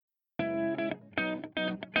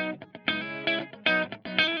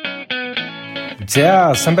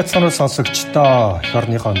За самбайцнаар сонсогчдоо эх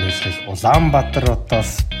орныхоо нийслэл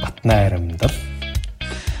Улаанбаатароос Батнаа Аримдал.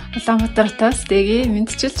 Улаанбаатароос дэги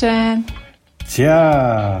мэдчилж байна.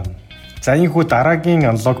 За энэхүү дараагийн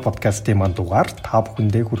аналог подкастын манд дугаар та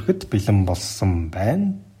бүхэндээ хүрэхэд бэлэн болсон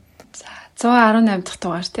байна. За 118 дахь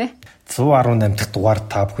дугаар тий. 118 дахь дугаар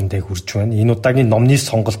та бүхэндээ хүрж байна. Энэ удаагийн номны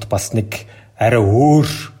сонголт бас нэг арай өөр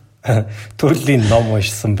төрлийн ном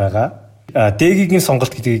уншсан байгаа. Дэгийн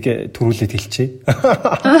сонголт гэдгийг төрүүлээд хэлчихье.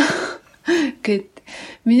 Гэт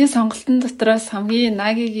миний сонголтын дотроос хамгийн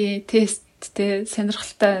нагийн тесттэй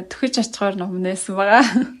сонирхолтой төхөж очихоор ном нээсэн байгаа.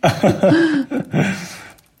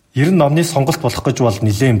 Ер нь номны сонголт болох гэж бол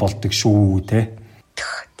нэлээд болдог шүү те.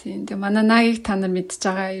 Тийм. Тэгээ манай нагийг та нар мэдж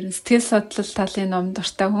байгаа. Ер нь сэтгэл судлал талын ном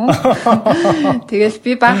дуртай хүн. Тэгэл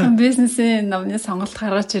би баахан бизнесийн номны сонголт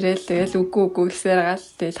гаргаж ирэл. Тэгэл үгүй гэсээр гал.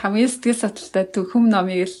 Тэгэл хамгийн сэтгэл судлалтай төгөм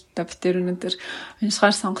номыг л битэр өнөдөр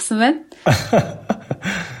уншихаар сонгосон байна.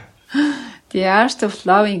 The Art of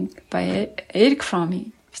Loving by Eric Fromm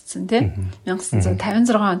бичсэн тийм.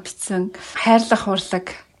 1956 онд бичсэн хайрлах урлаг.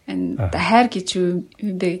 Энэ хайр гэж юу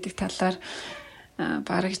юм бэ гэдэг талаар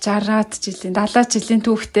бараг 60-аад жилийн 70 жилийн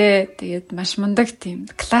түүхтэй тэгээд маш мундаг тийм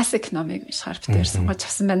классик номыг уншихаар битээр сонгож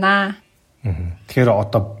авсан байна. Тэгэхээр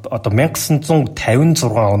одоо 1956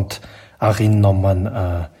 онд анх энэ ном маань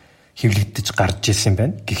хэвлэгдэж гарч ирсэн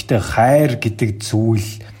байна. Гэхдээ хайр гэдэг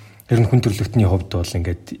зүйл ер нь хүн төрөлхтний хувьд бол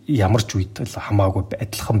ингээд ямар ч үед хамаагүй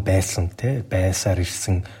адилхан байсан тий байсаар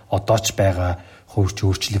ирсэн одоо ч байгаа хөрч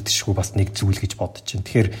өөрчлөгдөшгүй бас нэг зүйл гэж бодож байна.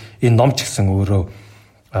 Тэгэхээр энэ ном ч гэсэн өөрөө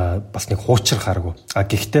бас нэг хуучрах харгүй.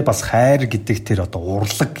 Гэхдээ бас хайр гэдэг тэр одоо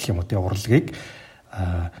урлаг гэх юм уу тий урлагийг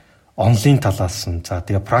онлайн талаас нь за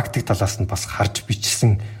тэгээ практик талаас нь бас харж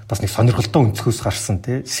бичсэн бас нэг сонирхолтой өнцгөөс гарсан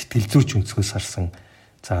тий сэтгэл зүйч өнцгөөс харсан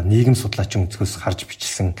за нийгэм судлаачийн өнцгөөс харж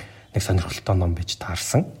бичсэн нэг сонирхолтой ном байж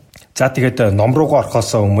таарсан. За тэгээд ном руугаа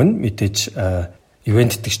орохоос өмнө мэдээж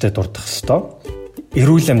ивент итгэжтэй дурдах хэвээр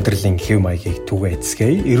эрүүл амьдралын хэв маягийг түгээ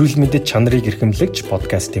эзэхэй. Эрүүл мэндэд чанарыг эрхэмлэгч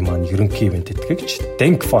подкастын маань ерөнхий ивент итгэгч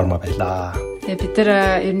Denk Pharma байлаа. Тэгээд бид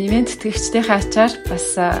нар ивент итгэгчдийн ачаар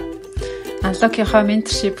бас аналогийнхоо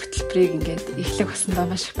менторшип хөтөлбөрийг ингээд эхлэх болсондоо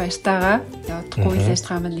маш их баяртай байгаа. Явахгүй л яаж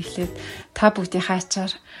байгаа маань эхлээд та бүгдийн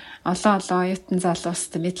ачаар олон оюутан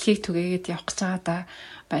залууст мэдлэгийг түгээгээд явах гэж байгаа да.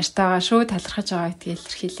 Баяртай байгаа шүү, талархаж байгаа гэдгийг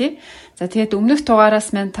илэрхийлье. За тэгээд өмнөх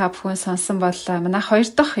дугаараас мань та бүхэн сонсон бол манай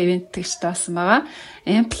 2 дахь ивент тэгчтэй болсон байгаа.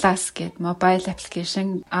 M+ гэдэг mobile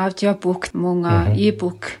application, audio book, мөн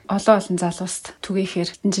e-book олон залууст түгээхээр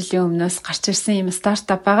хэдэн жилийн өмнөөс гарч ирсэн юм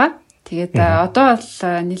стартап байгаа. Тэгээд одоо бол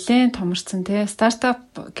нэлээд томорсон тий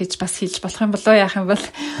стартап гэж бас хэлж болох юм болоо яах юм бол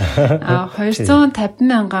 250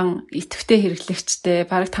 мянган идэвхтэй хэрэглэгчтэй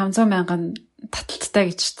бараг 500 мянган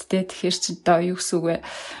таталттай гэж штэ. Тэгэхээр чи одоо юу гэсэн үг вэ?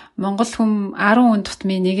 Монгол хүм 10 хүн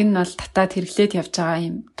тутмын нэг нь бол татаад хэрэглээд явж байгаа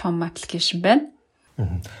юм том аппликейшн байна.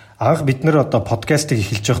 Анх бид нэр одоо подкастыг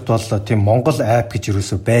эхэлж байхад бол тийм Монгол апп гэж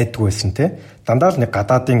юусоо байдгүй байсан те. Дандаа л нэг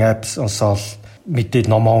гадаадын аппсонсоо мэдээ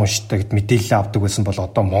номоо уншдаг мэдээлэл авдаг байсан бол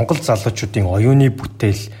одоо Монгол залуучуудын оюуны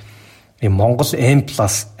бүтээл ийм Монгол M+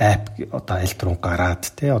 app одоо аль руу гараад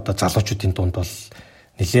те одоо залуучуудын дунд бол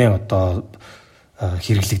нэлээд одоо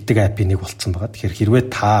хэрэглэгдэг аппийн нэг болцсон байгаа. Тэгэхээр хэрвээ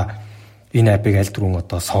та энэ аппыг аль түрүүн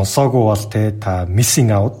одоо сонсоогүй бол те та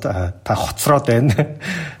missing out та хоцроод байна.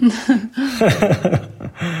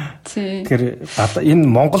 Тэгэхээр энэ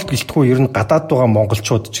Монголд гэлтгүй ер нь гадаад байгаа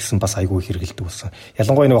монголчууд ч гэсэн бас айгүй хэрэгэлдэг болсон.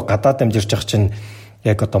 Ялангуяа нэг гадаад амжирч явах чинь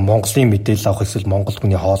яг одоо Монголын мэдээлэл авах эсвэл монгол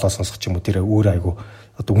хүний хоолоо сонсох ч юм уу тэр өөр айгүй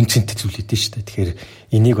одоо үнцэнтэй зүйл идэв шүү дээ. Тэгэхээр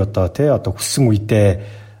энийг одоо те одоо хүссэн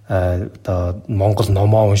үедээ одоо монгол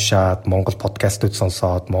номоо уншаад монгол подкастууд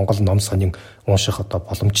сонсоод монгол ном сонин унших одоо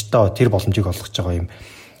боломжтой тэр боломжийг олгож байгаа юм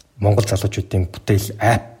монгол залуучуудын бүтээл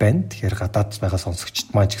апп байна. Тэгэхээр гадаад байгаа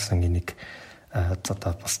сонсогчд маань ч гэсэн энийг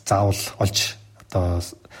одоо бас заавал олж одоо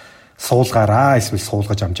суулгаараа эсвэл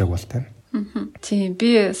суулгаж амжааг бол тийм. Тийм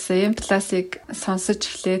би M+-ыг сонсож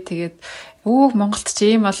эхлэе. Тэгээд Монголд ч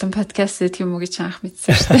ийм олон подкаст гэдэг юм уу гэж анх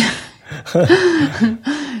мэдсэн шүү дээ.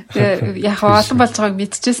 Тэгээ яг олон болж байгааг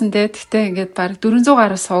мэдчихсэн дээ. Гэхдээ ингээд баг 400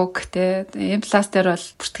 гаруй сууг те M+ дээр бол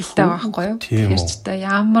бүртгэлтэй байгаа байхгүй юу? Тэгэхээр ч та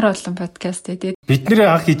ямар олон подкаст те. Бид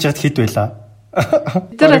нэр анх хийж чад хэд байлаа?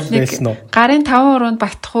 Тэр бол нэг гарын 5 уруунд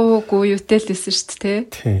багтах уугүй юутэй л байсан шүү дээ.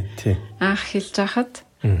 Тий. Анх хэлж байхад.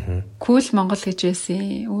 Cool Монгол гэж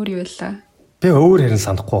байсан. Өөр юу байлаа? Би өөр хэрэг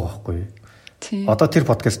санахгүй байгаа байхгүй юу? Тий. Одоо тэр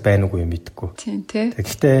подкаст байна уугүй мэдгүй. Тий.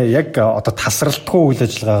 Гэхдээ яг одоо тасралтгүй үйл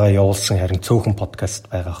ажиллагаагаа явуулсан харин цөөхөн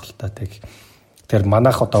подкаст байгаа хэл та. Тэгэхээр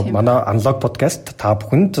манайх одоо манай аналог подкаст та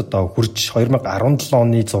бүхэнд одоо хурж 2017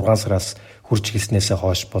 оны 6 сараас хурж гиснээсээ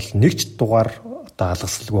хойш бол нэг ч дугаар одоо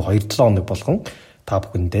алгасалгүй 2-7 хоног болгон та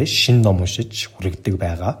бүхэндээ шинэ ном уншиж хүргэдэг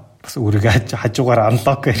байгаа. Бас үргэлж хажуугаар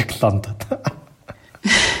unlock реклам даа.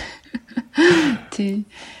 Тийм.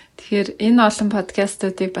 Тэгэхээр энэ олон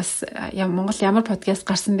подкастуудыг бас Монгол ямар подкаст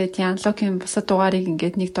гарсан байдгийг unlock-ийн бусад дугаарыг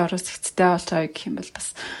ингээд нэг дорос хэцтэй болж байгаа гэх юм бол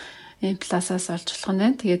бас Plus-аас олж болох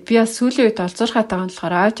нь. Тэгээд би бас сүүлийн үед олзуурхаад байгаа нь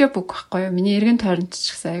болохоор аудиобук байхгүй юу? Миний эргэн тойронд ч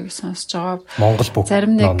гэсэн аягүй сонсож байгаа. Монгол бук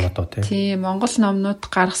номнууд тийм Монгол номнууд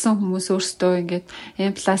гаргасан хүмүүс өөрсдөө ингээд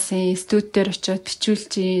Plus-ийн студи дээр очиод бичүүлж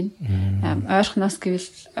гин. Ойрхоноос гэвэл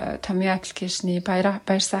Томьёо аппликейшны баяр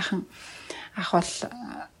сайхан ах бол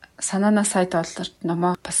санаанаа сайд болоод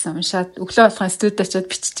номоо бас уншаад өглөө болгон студид очиод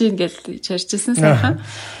бичиж гин гэж ярьжсэн сайхан.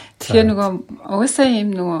 Тэгэхээр нөгөө угаасаа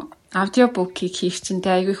юм нөгөө аудиобукийг хийх чинь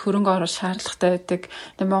айгүй хөрөнгө оруулах шаардлагатай байдаг.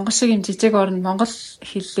 Тэгээ монгол шиг юм жижиг орнд монгол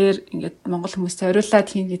хэллэр ингээд монгол хүмүүстэй хариулаад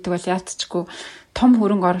хийн гэдэг бол яатчгүй том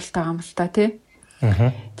хөрөнгө оруулалт байгаа юм л та тий.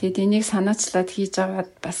 Тэгээд энийг санаачлаад хийж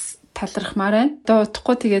аваад бас талархмаар байна. Одоо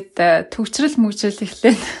удахгүй тэгээд төвчрөл мөгжил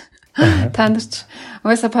эхлэн та нар ч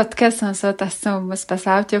угаасаа подкаст сонсоод ассан хүмүүс бас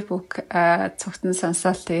аудиобук цогтон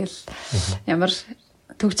сонсоод тэгэл ямар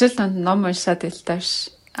төвчрөл ном уншаад байл тааш.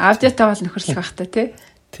 Аудиотой бол нөхөрлөх багтай тий.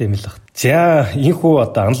 Тийм л баг. За, энэхүү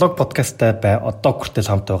одоо Unlock podcast-тай одоо хүртэл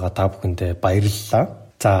хамт байгаа та бүхэндээ баярлалаа.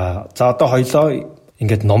 За одоо хоёлоо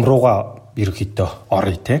ингээд ном руугаа ерөөхдөө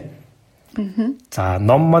оръё те. За,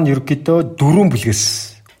 ном маань ерөөхдөө 4 бүлгээс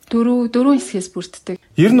 4 хэсгээс бүрддэг.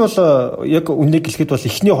 Ер нь бол яг үнийг хэлэхэд бол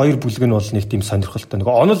эхний 2 бүлэг нь бол нэг тийм сонирхолтой.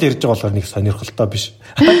 Нөгөө онол ярьж байгаа болохоор нэг сонирхолтой биш.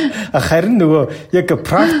 Харин нөгөө яг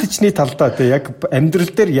практичны талдаа те яг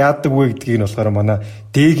амьдрал дээр яадаг вэ гэдгийг нь болохоор манай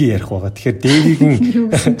дэги ярих байгаа. Тэгэхээр дэгийн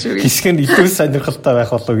хэсэг нь илүү сонирхолтой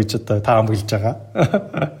байх болоо гэж одоо таамаглаж байгаа.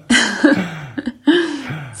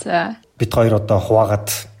 За. Бид хоёр одоо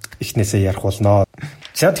хуваагаад эхнээсээ ярих болно.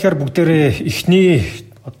 За тэгэхээр бүгдээрээ эхний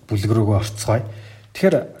бүлэг рүү орцгоё.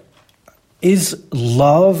 Тэгэхээр is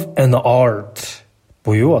love an art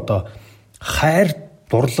буюу одоо хайр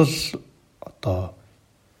дурлал одоо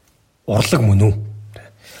урлаг мөн үү?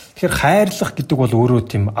 Тэгэхээр хайрлах гэдэг бол өөрөө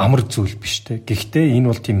тийм амар зүйл биш те. Гэхдээ энэ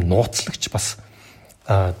бол тийм нууцлагч бас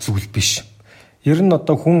зүйл биш. Ер нь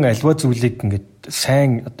одоо хүн альва зүйлийг ингээд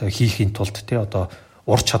сайн одоо хийхийн тулд те одоо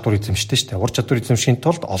ур чадвар эзэмшдэг шүү дээ. Ур чадвар эзэмшхийн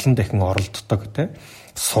тулд олон дахин оролддог те.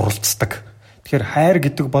 Суралцдаг. Тэгэхээр хайр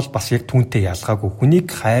гэдэг бол бас яг түүнтэй ялгаагүй. Хүнийг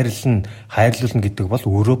хайрлуулна гэдэг бол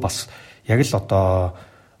өөрөө бас яг л одоо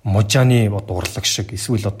можааны урлаг шиг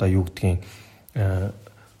эсвэл одоо юу гэдгийг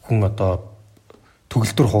хүн одоо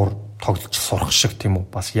төгөлдөр хуур тоглож сурах шиг тийм үү.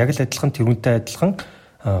 Бас яг л адилхан тэрүүнтэй адилхан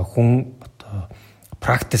хүн одоо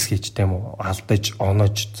практис хийж тийм үү. Алдаж,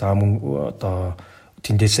 оноож, за мөн одоо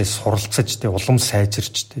тэндээсээ суралцаж тийм улам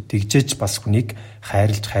сайжирч тийм тэгжээж бас хүнийг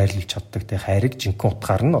хайрлуулж чаддаг тийм хайрыг жинхэнэ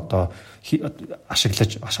утгаар нь одоо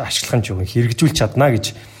ашиглах нь ч юм хэрэгжүүлж чадна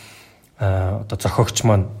гэж одоо зохиогч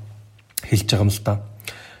маань хэлж байгаа юм л да.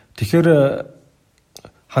 Тэгэхээр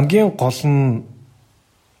хамгийн гол нь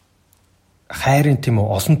хайрын тийм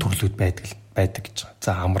үү олон төрлүүд байдаг гэж байгаа.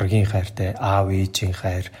 За амрагийн хайртай, аав ээжийн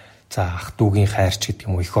хайр, за ах дүүгийн хайр ч гэдэг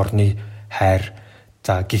юм уу, эх орны хайр.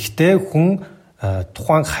 За гэхдээ хүн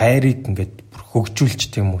тухайн хайрыг ингээд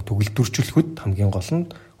хөгжүүлж тийм үү төгөлдөржүүлэхэд хамгийн гол нь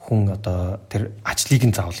хүн одоо тэр ажлыг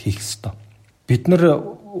нь заавал хийх ёстой. Бид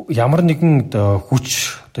нар ямар нэгэн хүч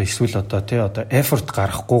одоо эсвэл одоо тий одоо effort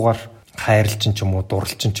гаргахгүйгээр хайрлчин ч юм уу,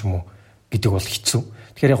 дурлчин ч юм уу гэдэг бол хэцүү.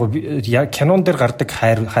 Тэгэхээр яг кинон дээр гардаг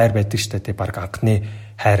хайр байдаг шүү дээ. Тий баг анхны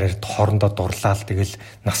хайраар хоорондоо дурлаад тэгэл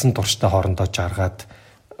насан турштай хоорондоо жаргаад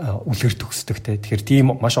үлгэр төгсдөг тий. Тэгэхээр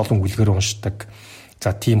тийм маш олон үлгэр уншдаг.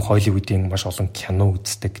 За тийм Холливуудын маш олон кино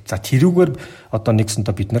үздэг. За тэрүүгээр одоо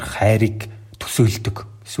нэгсэндээ бид нар хайрыг төсөөлдөг.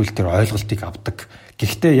 Эсвэл тэр ойлголтыг авдаг.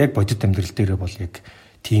 Гэхдээ яг бодит амьдрал дээр бол яг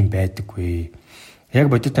тийм байдаггүй. Яг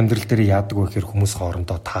бодит амьдрал дээр яадаг вэ гэхээр хүмүүс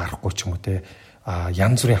хоорондоо таарахгүй ч юм уу те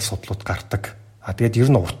янз бүрийн асуудлууд гардаг. Тэгээд ер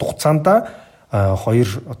нь урт хугацаанд хоёр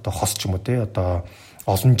одоо хос ч юм уу те одоо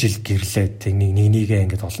олон жил гэрлээ тэг нэгнийгээ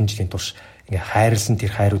ингээд олон жилийн турш ингээд хайрлсан тэр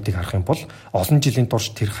хайруудыг харах юм бол олон жилийн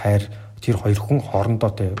турш тэр хоёр хүн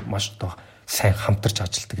хоорондоо те маш одоо сайн хамтарч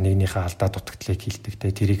ажилладаг, нэгнийхээ алдаа дутагдлыг хилдэг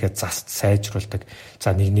те, тэрийгээ заст сайжруулдаг,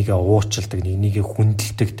 за нэгнийгээ уучилдаг, нэгнийгээ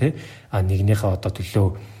хүндэлдэг те, нэгнийхээ одоо төлөө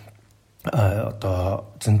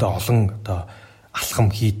одоо зөндөө олон одоо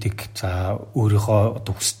алхам хийдэг, за өөрийнхөө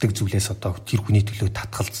одоо хүсдэг зүйлээс одоо тэр хүний төлөө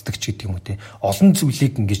татгалздаг ч гэдэг юм уу те, олон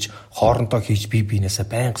зүйлийг ингэж хоорондоо хийж бие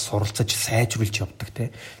биенээсээ байнга суралцаж сайжруулж явдаг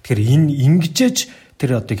те. Тэгэхээр энэ ингэжээж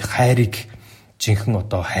тэр одоо хайрыг жинхэнэ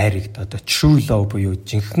одоо хайрыг одоо true love буюу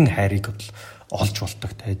жинхэнэ хайрыг олж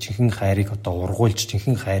болдог те, жинхэнэ хайрыг одоо ургуулж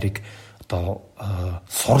жинхэнэ хайрыг одоо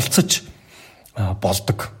суралцаж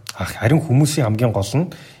болдог. Харин хүмүүсийн хамгийн гол нь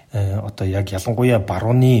одоо яг ялангуяа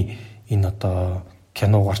барууны энэ одоо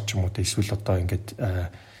киногаар ч юм уу эсвэл одоо ингээд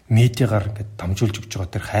медиагаар ингээд дамжуулж өгч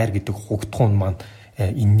байгаа тэр хайр гэдэг хугтгуун маань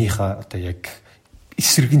эннийхээ одоо яг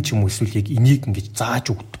эсрэг ч юм уу эсвэл яг энийг ингэж зааж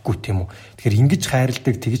өгдөггүй тийм үү. Тэгэхээр ингэж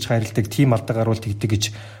хайрладаг, тийм алдаа гарвал тэгдэг гэж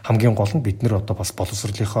хамгийн гол нь бид нэр одоо бас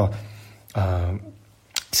боловсролынхоо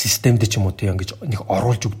системд ч юм уу тийм ингэж нэг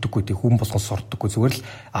оруулж өгдөггүй тийм хүн болгон сурдаггүй зүгээр л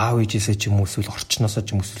аав ээжээсээ ч юм уу эсвэл орчноосоо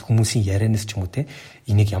ч юм уу эсвэл хүмүүсийн ярианаас ч юм уу тийм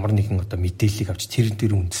энийг ямар нэгэн одоо мэдээллийг авч тэр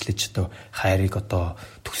үндэслэж одоо хайрыг одоо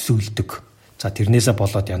төсөөлдөг. За тэрнээсээ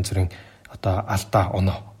болоод янз бүрийн одоо алдаа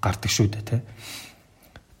оноо гардаг шүү дээ тийм.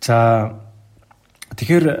 За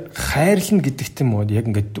тэгэхээр хайрлна гэдэгт юм уу яг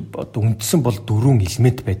ингээд одоо үндсэн бол 4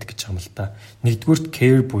 элемент байдаг гэж байгаа юм л да. Нэгдүгürt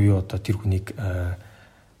care буюу одоо тэр хүнийг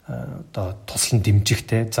одоо туслан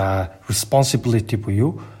дэмжихтэй. За responsibility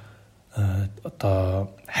буюу одоо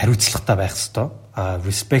хариуцлагатай байх ёстой.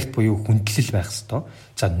 Respect буюу хүндлэл байх ёстой.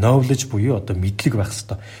 За knowledge буюу одоо мэдлэг байх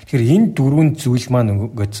ёстой. Тэгэхээр энэ 4 зүйл маань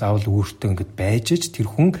ингээд заавал өөртөө ингээд байж ич тэр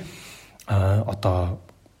хүн одоо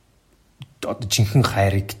жинхэнэ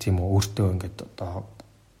хайрыг тийм үү өөртөө ингээд одоо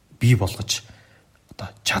бий болгож одоо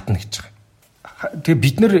чадна гэж байгаа. Тэгээ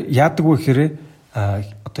бид нар яадаг вэ гэхээр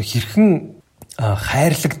одоо хэрхэн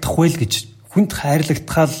хайрлагдах вэ гэж хүнд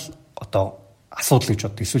хайрлагдахаар одоо асуудал гэж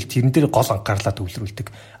боддог. Эсвэл тэрэн дээр гол анхаарлаа төвлөрүүлдэг.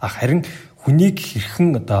 Харин хүнийг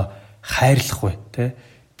хэрхэн одоо хайрлах вэ те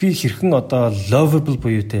би хэрхэн одоо lovable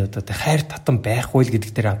буюу те одоо хайр татан байх вэ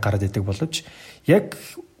гэдэг дээр анхаарал өгдөг боловч яг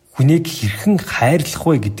хүнийг хэрхэн хайрлах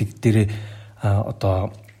вэ гэдэг дээр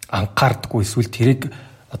одоо анхаардаггүй эсвэл тэрийг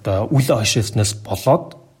одоо үл ойшоосноос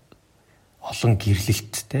болоод олон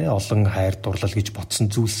гэрлэлттэй олон хайр дурлал гэж бодсон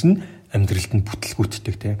зүйлс нь амьдралд нь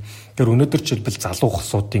бүтлгүүтдэг тийм. Тэгэхээр өнөөдөр жишээлбэл залуу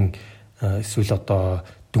хосуудын эсвэл одоо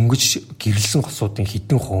дөнгөж гэрлсэн хосуудын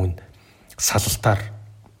хэдэн хувь нь салалтаар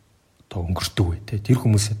одоо өнгөрдөг вэ тийм. Тэр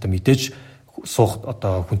хүмүүс одоо мэдээж суух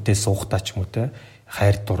одоо хүнтэй суухдаа ч юм уу тийм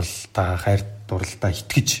хайр дурлалдаа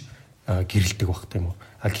итгэж гэрэлдэг баг тийм үү.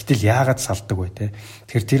 Гэтэл яагаад салдаг вэ те?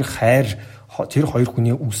 Тэр хайр тэр хоёр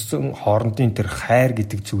хүний үссэн хоорондын тэр хайр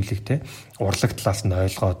гэдэг зүйлийг те урлаг талаас нь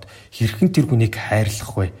ойлгоод хэрхэн тэр хүнийг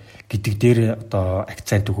хайрлах вэ гэдэг дээр одоо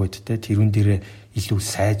акцент өгөөд те тэрүүн дээр илүү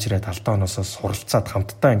сайжраад алдаа оноосоо суралцаад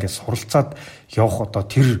хамтдаа ингээд суралцаад явах одоо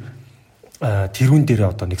тэрүүн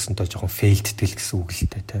дээр одоо нэгсэнтэй жоохон фейлдтэл гэсэн үг л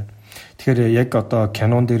те. Тэгэхээр яг одоо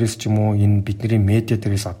кинон дээрээс ч юм уу энэ бидний медиа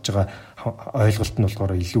дээрээс авч байгаа ойлголт нь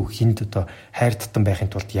болохоор илүү хинд одоо хайр татан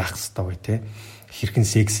байхын тулд яах ёстой вэ те хэрхэн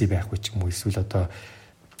секси байх вэ ч юм уу эсвэл одоо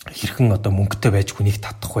хэрхэн одоо мөнгөтэй байж хүнийг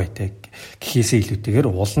татах вэ те гэхээсээ илүүтэйгээр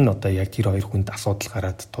уул нь одоо яг тэр хоёр хүнд асуудал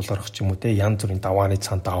гараад тулгарх ч юм уу те янз бүрийн давааны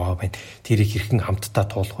цаанд даваа байна тэрийг хэрхэн хамтдаа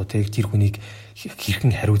туулах вэ те тэр хүнийг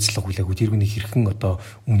хэрхэн хариуцлах үлээх үү тэр хүнийг хэрхэн одоо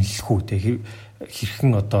үнэлэх үү те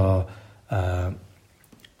хэрхэн одоо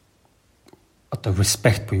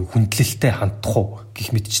respect буюу хүндлэлтэй хандах уу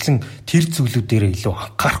гэх мэтчлэн тэр зүйлүүдээр илүү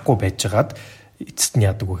анхаарахгүй байжгаад эцэст нь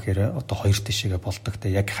яадаг вэ гэхээр одоо хоёр тишээгээ болдог те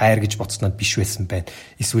яг хайр гэж бодсноо биш байсан байна.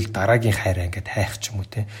 Эсвэл дараагийн хайраа ингээд хайх ч юм уу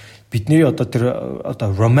те. Бидний одоо тэр одоо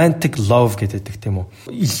romantic love гэдэг тийм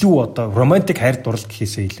үү. Илүү одоо romantic хайр дурлал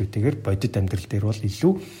гэхээсээ илүүтэйгээр бодит амьдрал дээр бол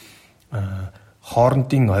илүү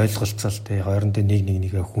хоорондын ойлголцол те хоорондын нэг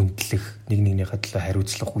нэгээ хүндлэх нэг нэгнийхээ төлөө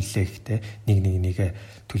хариуцлах хүлээх те нэг нэгээ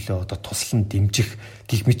төлөө одоо туслан дэмжих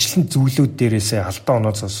гих мэтлэн зүйлүүд дээрээсээ алдаа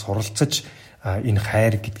оноосоо суралцаж энэ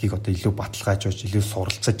хайр гэдгийг одоо илүү баталгаажуулж илүү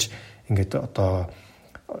суралцаж ингээд одоо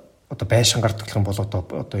байшин гардаг юм бол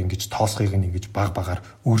одоо ингэж тоосхийг нь ингэж баг багаар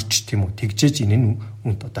үрж тийм үү тэгжээж энэ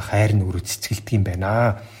үнд одоо хайр нь өөрөө цэцгэлдэг юм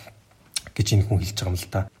байна гэж энэ хүн хэлж байгаа юм л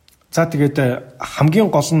да. За тэгээд хамгийн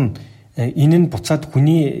гол нь энэ нь буцаад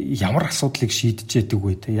хүний ямар асуудлыг шийдэж яадаг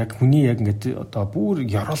вэ те яг хүний яг ингээд одоо бүр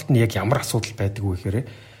ёроолт нь яг ямар асуудал байдаг вэ гэхээр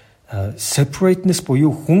separateness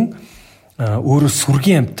буюу хүн өөрөө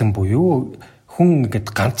сүргийн амьтан буюу хүн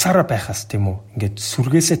ингээд ганцаараа байхаас тийм үү ингээд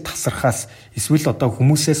сүргээсээ тасрахаас эсвэл одоо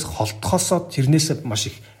хүмүүсээс холдохоосоо тэрнээсээ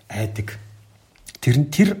маш их айдаг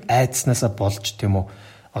тэр айдснаасаа болж тийм үү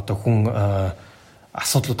одоо хүн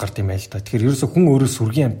асуудлууд гардаг юм байл та. Тэгэхээр ерөөсө хүн өөрөө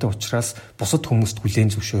сүргийн амьтан учраас бусад хүмүүст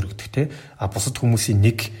хүлээн зөвшөөрөгдөх те. Бусад хүмүүсийн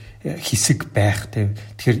нэг хэсэг байх те.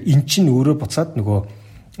 Тэгэхээр эн чинь өөрөө буцаад нөгөө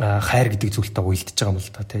хайр гэдэг зүйлтэй уялдаж байгаа юм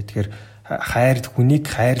л та те. Тэгэхээр хайр хүнийг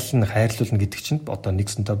хайрлуулна гэдэг чинь одоо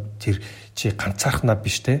нэгсэнтэй тэр чи ганцаархнаа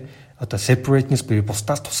биш те. Одоо separateness буюу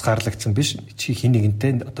бусдаас тусгаарлагдсан биш. Чи хин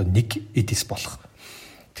нэгэнтэй одоо нэг эдис болох.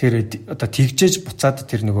 Тэгэхээр одоо тэгжээж буцаад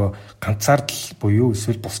тэр нөгөө ганцаардл буюу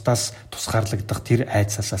эсвэл бусдаас тусгаарлагдах тэр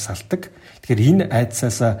айдсаасаа салдаг. Тэгэхээр энэ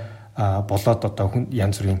айдсаасаа болоод одоо хүн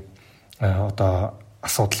янз бүрийн одоо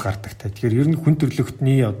асуудал гардаг те. Тэгэхээр ер нь хүн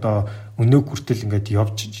төрлөختний одоо өнөө хүртэл ингээд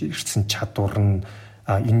явж ирсэн чадвар нь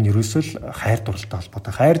Энэ ерөөсөө л хайр дурлалтай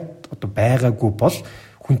холбоотой. Хайр одоо байгаагүй бол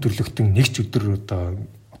хүн төрлөختөн нэг ч өдөр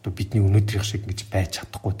одоо бидний өнөөдрийнх шиг ингэж байж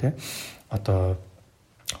чадахгүй те. Одоо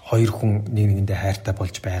хоёр хүн нэг нэгэндээ хайртай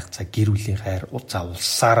болж байх. За гэр бүлийн хайр, за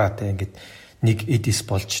улсаараа те ингээд нэг эдис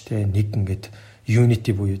болж те нэг ингээд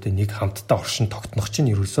unity буюу те нэг хамтдаа оршин тогтнох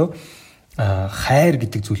чинь ерөөсөө хайр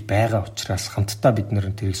гэдэг зүйл байгаа учраас хамтдаа бид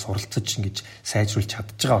нэр тэрийг суралцаж ингэж сайжруулж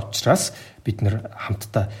чадж байгаа учраас бид нэр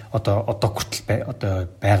хамтдаа одоо хүртэл одоо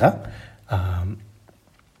байгаа.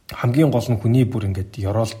 Хамгийн гол нь хүний бүр ингээд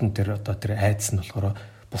ёроолтон тэр одоо тэр айдас нь болохоор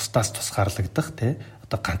бусдаас тусгаарлагдах тий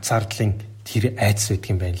одоо ганцаардлын тэр айдас байдаг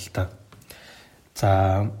юм байна л да.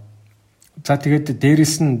 За тэгээд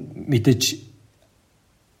дээрэс нь мэдээж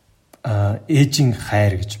ээжийн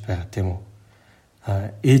хайр гэж байгаа тийм үү?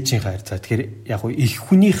 Ээжийн хайр. За тэгэхээр яг нь их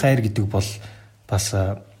хүний хайр гэдэг бол бас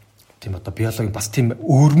тийм одоо биологийн бас тийм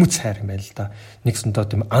өөрмөц хайр юм байна л да. Нэгсэндээ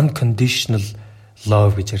тийм unconditional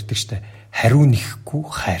love гэж ярьдаг штэ. Хариу нэхгүй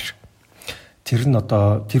хайр. Тэр нь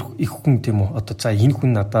одоо тэр их хүн тийм үү? Одоо за энэ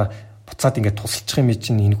хүн надаа буцаад ингээд тусалчих юм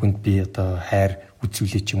чинь энэ хүнд би одоо хайр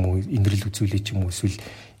үзүүлээ ч юм уу, инрэл үзүүлээ ч юм уу, эсвэл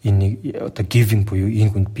энэ одоо giving буюу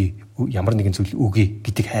энэ хүнд би ямар нэгэн зүйл өгье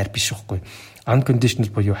гэдэг хайр биш байхгүй. Unconditional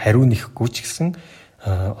буюу хариу нэхгүй ч гэсэн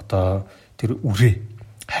одоо тэр үрээ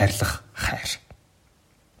хайрлах хайр.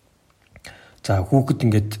 За хүүхэд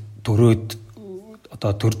ингээд төрөөд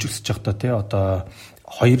одоо төрж өсөж явахдаа тий одоо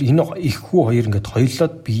хоёр энэ их хүү хоёр ингээд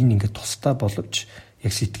хоёулаад биеийг ингээд тусдаа боловч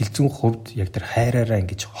яг сэтгэл зүйн хувьд яг тэр хайраараа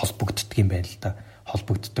ингэж холбогддог юм байна л да.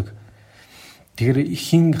 Холбогддог. Тэгэхээр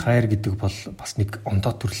хин хайр гэдэг бол бас нэг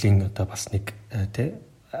ондоо төрлийн одоо бас нэг тий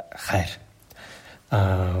хайр.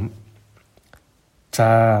 За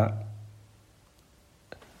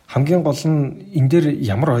хамгийн гол нь энэ дээр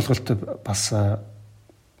ямар ойлголт бас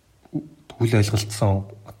үл ойлголцсон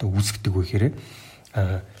одоо үүсгдэг вэ гэхээр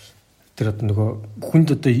тэр одоо нөгөө хүнд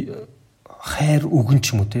одоо хайр өгөн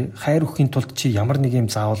ч юм уу те хайр өгөхийн тулд чи ямар нэг юм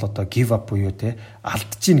заавал одоо give up буюу те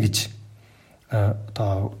алдаж гин гэж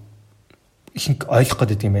одоо ихэнх ойлгох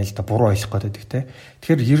гэдэг юм байл та буруу ойлгох гэдэг те.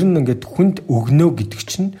 Тэгэхээр ер нь ингээд хүнд өгнө гэдэг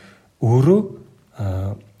чинь өөрөө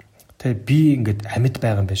те би ингээд амьд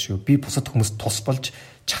байгаа юм байна шүү. Би бусад хүмүүст тус болж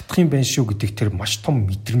чадах юм байна шүү гэдэг тэр маш том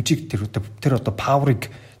мэдрэмжийг тэр одоо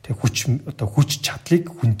паверыг тэг хүч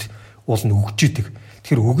чадлыг хүнд уул нь өгч идэг.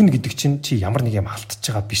 Тэгэхээр өгнө гэдэг чинь чи ямар нэг юм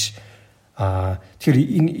алдчихж байгаа биш. Тэгэхээр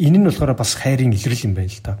энэ нь болохоор бас хайрын илрэл юм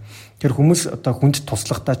байна л та. Тэр хүмүүс одоо хүнд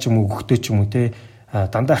туслахтаа ч юм уу өгөхдөө ч юм уу те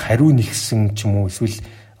дандаа хариу нэгсэн ч юм уу эсвэл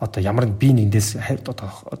одоо ямар нэг би нэгэндээс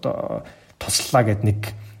одоо туслаа гэд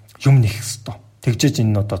нэг юм нэх хэвээр. Тэгжээж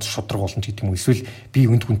энэ одоо шудраг болно гэдэг юм уу эсвэл би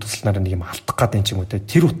үнд хүн тусланаар нэг юм алдах гэдэг юм уу те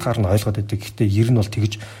тэр утгаар нь ойлгоод байдаг. Гэхдээ ер нь бол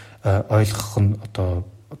тэгж ойлгох нь одоо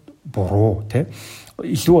буруу те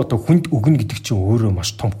илүү одоо хүнд өгнө гэдэг чинь өөрөө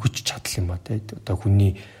маш том хүч чадал юм а те одоо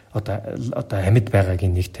хүний одоо амьд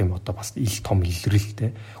байгаагийн нэг тийм одоо бас ил том илрэл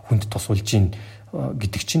те хүнд тусвалж ийн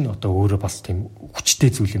гэдэг чинь одоо өөрөө бас тийм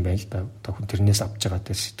хүчтэй зүйл юм байна л да одоо хүн тэрнээс авч байгаа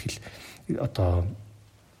те сэтгэл одоо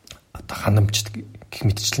ханамж гэх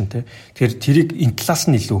мэтчлэн те тэгэхээр тэрийг энэ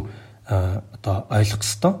талаас нь илүү одоо ойлгох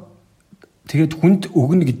ёстой. Тэгээд хүнд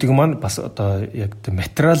өгнө гэдэг маань бас одоо яг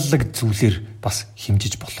материаллык зүйлээр бас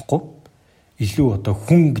хэмжиж болохгүй. Илүү одоо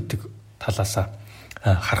хүн гэдэг талаасаа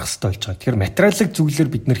харах хэрэгтэй болж байгаа. Тэгэхээр материаллык зүйлээр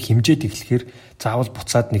бид нэр хэмжээд эхлэхээр заавал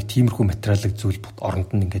буцаад нэг тиймэрхүү материаллык зүйл оронд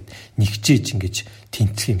нь ингээд нэгжээж ингэж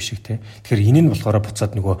тэнцэх юм шиг те. Тэгэхээр энэ нь болохоор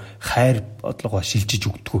буцаад нөгөө хайр бодлогоо шилжиж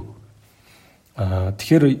өгдөг.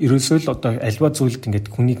 Тэгэхээр ерөөсөө л одоо альва зүйлд ингээд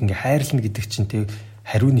хүнийг ингээ хайрлна гэдэг чинь те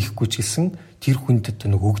хариу нэхгүй ч гэсэн тэр хүнд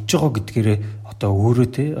одоо нэг өгж байгаа гэдгээрээ одоо өөрөө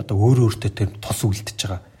те одоо өөртөө тэр тос үлдчихэж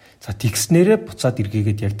байгаа. За тэгснээрээ буцаад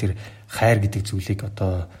эргээгээд яг тэр хайр гэдэг зүйлийг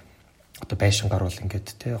одоо байшин гаруул ингээд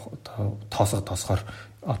те одоо тоосгоор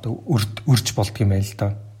одоо өрж болдго юм байл л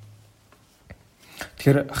да.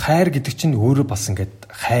 Тэгэхээр хайр гэдэг чинь өөрөө бас ингээд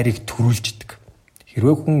хайрыг төрүүлж идэг.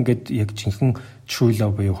 Хэрвээ хүн ингээд яг жинхэнэ true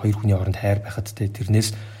love буюу хоёр хүний хооронд хайр байхад те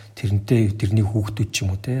тэрнтэй тэрний хүүхдүүд ч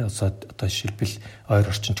юм уу те одоо жишээлбэл ойр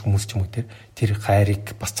орчинч хүмүүс ч юм уу тэр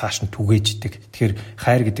хайрыг бас цааш нь түгээж идэг. Тэгэхээр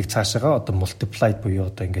хайр гэдэг цаашаага одоо multiplied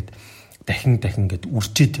буюу одоо ингээд дахин ингээд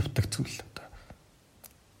үржиж явдаг зүйл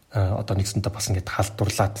одоо нэгсэнтэй бас ингээд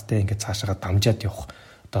халдварлаад те ингээд цаашаага дамжаад явах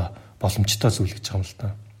одоо боломжтой зүйл гэж байгаа юм л да.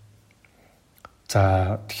 За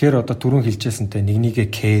тэгэхээр одоо түрүүн хэлжсэнтэй нэгнийгээ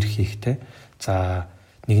care хийх те за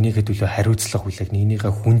нэгнийхээ төлөө хариуцлах хүлээх,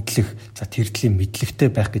 нэгнийхээ хүндлэх, за тэрдлийн мэдлэгтэй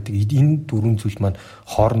байх гэдэг энэ дөрвөн зүйл маань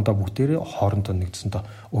хоорондоо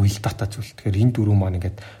нэгдсэндээ уялдаатай зүйл. Тэгэхээр энэ дөрвөн маань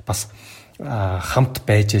ингээд бас хамт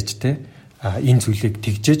байж ээж те энэ зүйлийг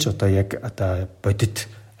тэгжээж одоо яг одоо бодит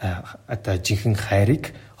одоо жинхэнэ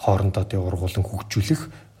хайрыг хоорондоо тэ ургуулan хөгжүүлэх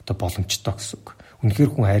одоо боломжтой гэсэн үг. үнэхээр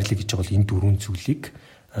хүн хайрлаа гэж байгаа бол энэ дөрвөн зүйлийг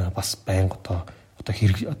бас байнга одоо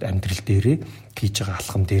хэрэг амьдрал дээрээ хийж байгаа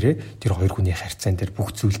алхам дээрээ тэр хоёр хүний харьцаан дээр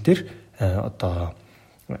бүх зүйл дээр одоо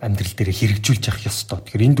амьдрал дээрээ хэрэгжүүлж явах ёстой.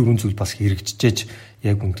 Тэгэхээр энэ дөрвөн зүйл бас хэрэгжижээж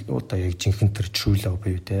яг одоо яг жинхэнэ тэр true love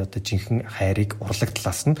буюу те одоо жинхэнэ хайрыг урлаг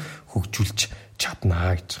талаас нь хөгжүүлж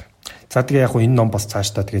чаднаа гэж. За тэгээ яг энэ ном бас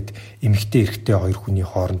цаашдаа тэгээд эмэгтэй эрэгтэй хоёр хүний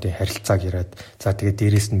хоорондын харилцааг яриад за тэгээд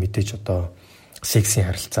дээрэс нь мэдээж одоо сексийн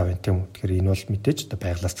харилцаа байна тийм үү. Тэгэхээр энэ бол мэдээж одоо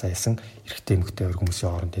байглаас цаасан эрэгтэй эмэгтэй хоёр хүмүүсийн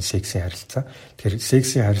хоорондын сексийн харилцаа. Тэгэхээр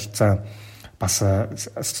сексийн харилцаа бас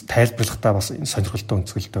тайлбарлахдаа бас сонирхолтой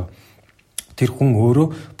өнцгөлтэй. Тэр хүн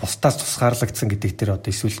өөрөө бусдаас тусгаарлагдсан гэдэг тэр одоо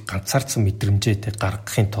эсвэл ганцаардсан мэдрэмжээ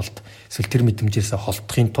гаргахын тулд эсвэл тэр мэдрэмжээс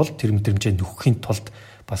холдохын тулд тэр мэдрэмжээ нөхөхийн тулд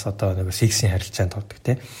бас одоо нэг сексийн харилцаанд ордог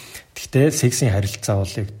тийм. Гэхдээ сексийн харилцаа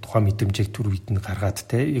бол яг тухайн мэдрэмжийг түр үед нь гаргаад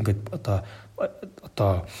тийм ингээд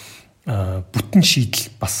одоо бүтэн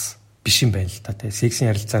шийдэл бас биш юм байна л та тийм. Сексийн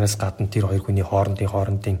харилцаанаас гадна тэр хоёр хүний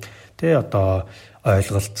хоорондын тийм одоо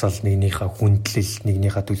ойлголцол, нэгнийхээ хүндлэл,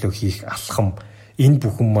 нэгнийхээ төлөө хийх алхам энэ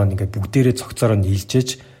бүхэн маань ингээд бүгдээрээ цогцороо нийлжээж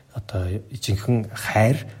одоо жинхэнэ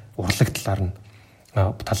хайр урлаг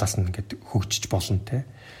талаас нь ингээд хөгжиж болно те.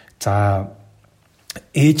 За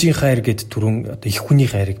ээжийн хайр гэдэг түрүүн одоо их хүний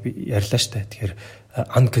хайрыг ярьлаа штэ. Тэгэхээр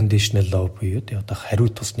unconditional love буюу одоо хариу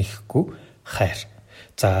тус нэхэхгүй хайр.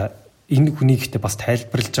 За энэ хүнийг ихтэй бас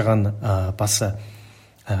тайлбарлаж байгаа нь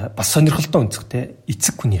бас сонирхолтой өнцгтэй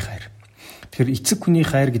эцэг хүний хайр. Тэгэхээр эцэг хүний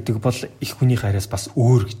хайр гэдэг бол их хүний хайраас бас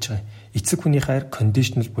өөр гэж байгаа. Эцэг хүний хайр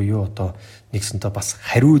conditional буюу одоо нэгсэнтэй бас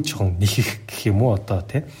хариу жоохон нэхэх гэх юм уу одоо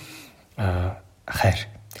тий хайр.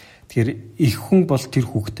 Тэгэхээр их хүн бол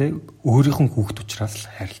тэр хүүхдээ өөрийнх нь хүүхд учраас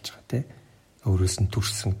л хайрлаж байгаа тий. Өөрөөс нь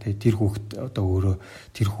төрсөн тий. Тэр хүүхд одоо өөрөө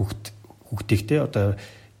тэр хүүхдийг тий одоо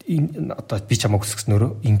энэ одоо би чамайг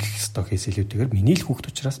өсгснөөрөө ингэх ёстой хэсэлүүдээр миний л хүүхд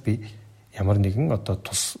учраас би ямар нэгэн одоо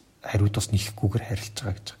хариу тус нэхэхгүйгээр хайрлаж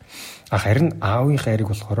байгаа гэж. Харин аавын хайрыг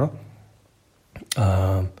болохоор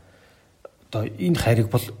одоо энэ хайрыг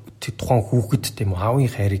бол тухайн хүүхэд тийм үү аавын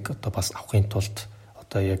хайрыг одоо бас авахын тулд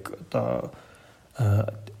одоо яг одоо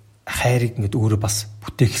хайрыг ингээд өөрөө бас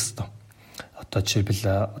бүтээх ёстой. Одоо жишээлбэл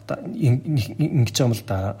одоо ингэж юм л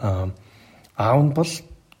да аав нь бол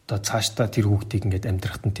одоо цаашдаа тэр хүүхдийг ингээд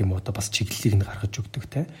амьдрахад нь тийм үү одоо бас чиглэлийг нь гаргаж өгдөг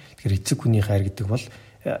те. Тэгэхээр эцэг хүний хайр гэдэг бол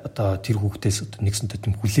одоо тэр хүүхдээс одоо нэгсэнтэй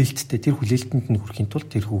тийм хүлээлттэй тэр хүлээлтэнд нь хүрэхийн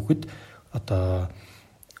тулд тэр хүүхэд одоо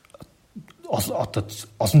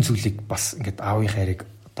олон зүйлийг бас ингээд аавын хайрыг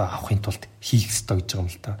одоо авахын тулд хийх ёстой гэж байгаа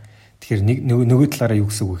юм л та. Тэгэхээр нөгөө талаараа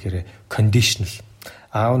юу гэсэн үг гэхээр conditional.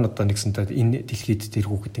 Аав нь одоо нэгсэнтэй энэ дэлхийд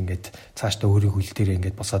тэр хүүхэд ингээд цаашдаа өөрийн хөл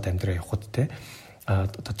дээрээ ингээд босоод амьдраа явахд те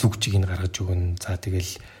одоо зүг чигийг гаргаж өгнө. За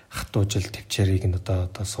тэгэл хатуужил төвчээрийг нь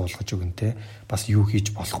одоо суулгаж өгнө те. Бас юу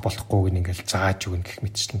хийж болохгүйг нь ингээд зааж өгнө гэх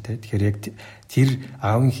мэтчлэн те. Тэгэхээр яг тэр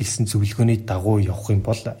аавын хэлсэн зөвлөгөөний дагуу явах юм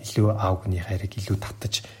бол илүү аав хүний хайрыг илүү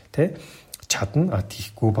татаж те чадна.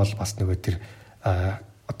 Тийхгүй бол бас нөгөө тэр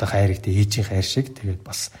одоо хайрыг тэ ээжийн хайр шиг тэгээд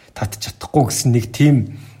бас татж чадахгүй гэсэн нэг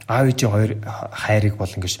тийм аав ээжийн хоёр хайрыг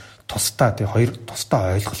бол ингэж тусдаа тэ хоёр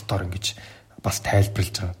тусдаа ойлголтоор ингэж бас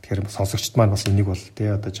тайлбарлаж байгаа. Тэгэхээр сонсогчд маань бас энийг бол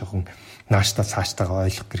тэ одоо жоохон нааштай цааштайгаа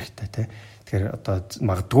ойлгох хэрэгтэй тэ. Тэгэхээр одоо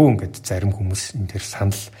магадгүй ингээд зарим хүмүүс энэ төр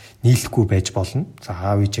санал нийлэхгүй байж болно. За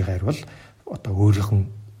аав ээжийн хайр бол одоо өөрийнх нь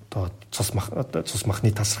одоо цус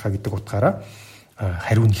махны тасархаа гэдэг утгаараа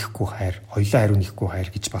хариу нэхгүй хайр, хоёулаа хариу нэхгүй хайр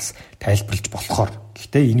гэж бас тайлбарлаж болохоор.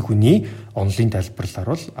 Гэхдээ энэ хүний онлын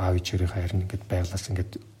тайлбарлаар бол аав ээжийн хайр нь ингээд байглаас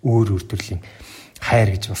ингээд өөр төрлийн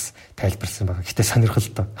хайр гэж бас тайлбарласан байгаа. Гэхдээ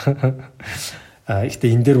сонирхолтой.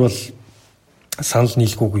 Гэхдээ энэ дээр бол санал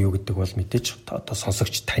нийлэхгүй юу гэдэг бол мэдээж одоо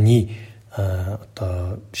сонсогч таны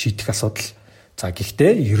одоо шийдэх асуудал. За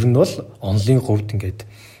гэхдээ ер нь бол онлын хувьд ингээд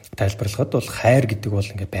тайлбарлахад бол хайр гэдэг бол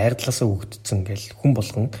ингээд байрдлаасаа өгөгдсөн гэл хүн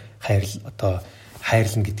болгон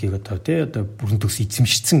хайрлна гэдгийг одоо тий одоо бүрэн төгс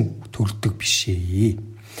эзэмшсэн төрөлдөг биш ээ.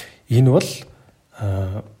 Энэ бол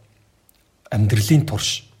амьдралын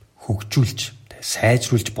турш хөгжүүлж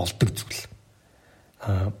сайжруулж болдог зүйл.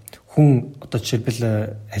 Хүн одоо жишээлбэл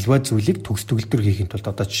альва зүйлийг төгс төгөлдөр хийхин тулд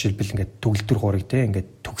одоо жишээлбэл ингээд төгөлдөр хуурыг тий ингээд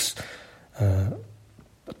төгс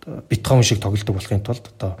биткойн шиг тоглодог болохын тулд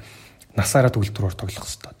одоо насаараа төгөлдрөөр тоглох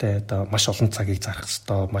хэрэгтэй тий одоо маш олон цагийг зарах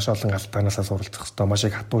хэрэгтэй, маш олон алдаанаасаа суралцах хэрэгтэй, маш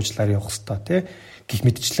их хатуужлаар явах хэрэгтэй тий гих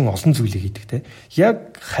мэдчлэн олон зүйлийг хийдэг тий.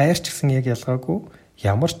 Яг хайр ч гэсэн яг ялгаагүй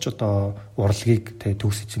ямар ч одоо урлагийг тий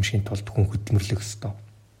төгс эзэмшхийн тулд хүн хөдөлмөрлөх хэрэгтэй.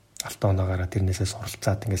 Алтан оногоороо тэрнээсээ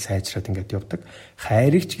суралцаад ингээд сайжраад ингээд явдаг.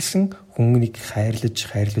 Хайрыг ч гэсэн хүнийг хайрлаж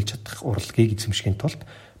чадах урлагийг эзэмшхийн тулд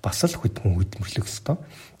бас л хөдөлмөрлөх хэрэгтэй.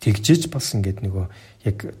 Тэгжээж бас ингээд нөгөө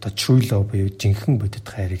яг одоо true love буюу жинхэнэ бодит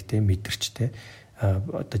хайрыг те мэдэрч те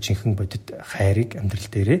одоо жинхэнэ бодит хайрыг амьдрал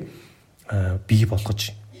дээрээ бий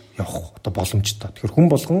болгож явах одоо боломжтой. Тэгэхээр хүн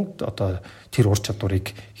болгон одоо тэр ур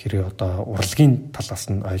чадварыг хэрэг одоо урлагийн талаас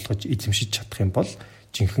нь ойлгож эзэмшиж чадах юм бол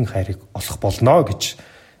жинхэнэ хайрыг олох болно гэж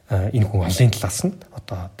энэ хүн онлайн талаас нь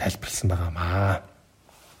одоо тайлбарласан байгаамаа.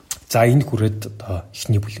 За энэ хүрээд одоо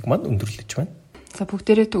эхний бүлэг маань өндөрлөж байна. За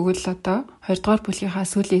бүгдээрээ тэгвэл одоо 2 дугаар бүлгийнхаа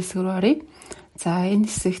сүүлийн хэсэг рүү оръё. За энэ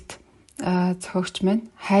хэсэгт зохиогч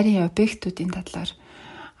маань хайрын объектуудын талаар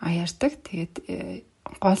ярьдаг. Тэгээд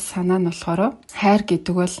гол санаа нь болохоор хайр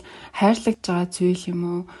гэдэг бол хайрлаж байгаа зүйл юм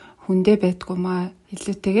уу, хүндээ байдгүй маа,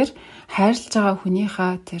 илүүтэйгээр хайрлаж байгаа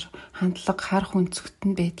хүнийхээ тэр хандлага хар хүнцгт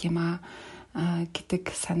нь байдаг юм аа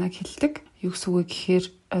гэдэг санааг хэлдэг. Юу гэсэн үг гэхээр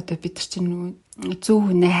одоо бид нар чинь зөв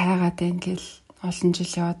хүнээ хайгаад байна гэл олон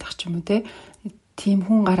жил яваад ах ч юм уу те. Тийм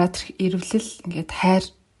хүн гараад ирвэл ингээд хайр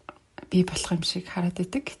бий болох юм шиг хараад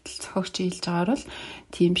байдаг. Гэтэл зохиогч хэлж байгаагаар бол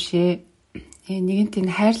тийм бишээ. Нэгэнт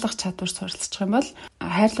энэ хайрлах чадвар суралцчих юм бол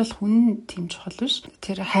хайрлах хүн тийм чухал биш.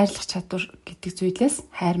 Тэр хайрлах чадвар гэдэг зүйлээс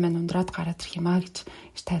хайр маань ундраад гараад ирэх юм а гэж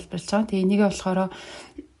тайлбарлаж байгаа. Тэгээ энийгээ болохоор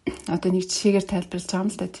одоо нэг жишээгээр тайлбарлаж байгаа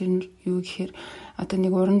юм л да. Тэр нь юу гэхээр одоо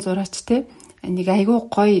нэг уран зураач те нэг айгүй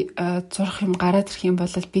гоё зурх юм гараад ирэх юм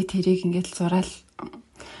бол би тэрийг ингээд зураал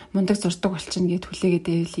мундаг зурдаг болчихно гэд хүлээгээд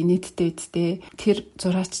байвал инээдтэй үсттэй. Тэр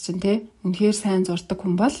зураач чинь те үнэхээр сайн зурдаг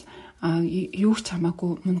хүн бол юу ч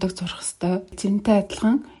хамаагүй мундаг зурх хэвээр. Зэнтэй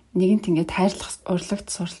адилхан нэгэнт ингээд хайрлах урлагт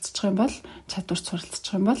суралцчих юм бол, чадварт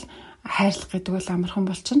суралцчих юм бол хайрлах гэдэг бол амархан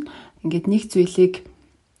болчихно. Ингээд нэг зүйлийг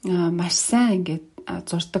маш сайн ингээд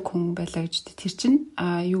зурдаг хүн байлаа гэж тэр чинь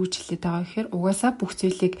юу гэж хэлээд байгаа гэхээр угаасаа бүх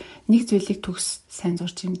зүйлийг нэг зүйлийг төгс сайн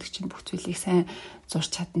зурч юмдаг чинь бүх зүйлийг сайн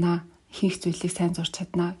зурч чаднаа. Хийх зүйлийг сайн зурч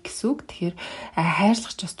чадна гэсэн үг. Тэгэхээр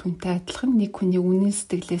хайрлах ч бас түнтэй адилхан нэг хүний үнэн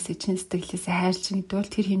сэтгэлээс, чин сэтгэлээс хайрлах гэдэг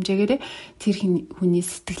бол тэр хэмжээгээр тэр хүний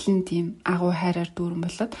сэтгэл нь тийм агуу хайраар дүүрэн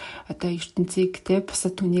болоод одоо ертөнцийг те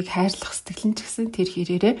бусад хүнийг хайрлах сэтгэл нь ч гэсэн тэр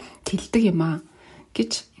хэрээрээ тэлдэг юм аа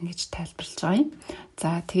гэж ингэж тайлбарлаж байгаа юм.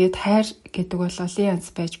 За тэгээд хайр гэдэг бол олон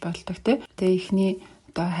янз байж болдог те. Тэгээ эхний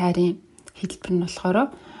одоо хайрын хэлбэр нь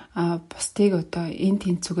болохоор бусдыг одоо энэ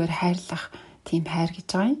тэнцвээр хайрлах тийм хайр гэж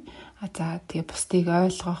байгаа юм. За тэгээ бусдыг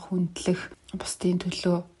ойлгох, хүндлэх, бусдын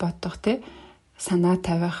төлөө бодох те санаа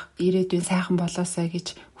тавих, ирээдүйн сайхан болоосай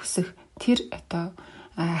гэж хүсэх тэр одоо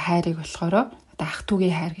хайрыг болохоор одоо ах トゥ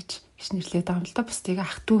угийн хайр гэж нэрлэдэг юм л да. Бусдыг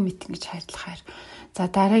ах トゥ мэт ингэж хайрлах хайр. За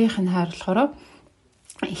дараагийнх нь хайр болохоор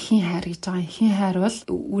эхийн хайр гэж байгаа. Эхийн хайр бол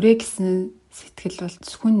үрээ гэсэн сэтгэл бол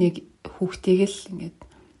зөвхөн нэг хүүхдийг л ингээд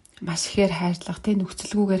маш ихээр хайрлах, тэ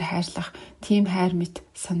нөхцөлгүйгээр хайрлах тийм хайр мэт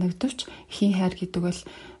санагдвч эхийн хайр гэдэг бол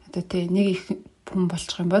одоо тэ нэг их хүн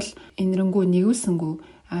болчих юм бол инэрэнгүү нэгүүлсэнгүү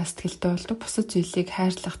сэтгэлтэй болдог. Бусад зүйлийг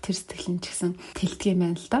хайрлах тэр сэтгэл нь ч гэсэн тэлдэг юм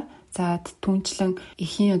байна л да. За түнчлэн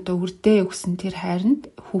эхийн одоо үрдээ өгсөн тэр хайр нь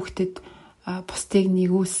хүүхдэд бусдыг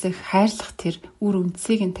нэгүүлсэх, хайрлах тэр үр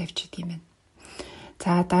үндсийг нь тавьж идэв юм байна.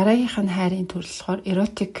 За дараагийнх нь хайрын төрөл болохоор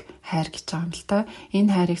эротик хайр гэж байгаа юм л та.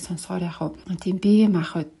 Энэ хайрыг сонсохоор яг тийм бие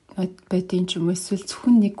махбод бодийн ч юм уу эсвэл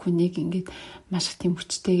зөвхөн нэг хүнийг ингээд маш их тийм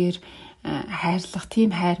хүчтэйгээр хайрлах тийм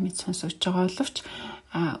хайр мэд сонсож байгаа боловч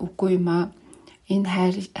үгүй юм аа. Энэ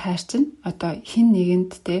хайр чинь одоо хин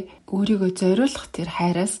нэгэнд те өөрийгөө зориулах тэр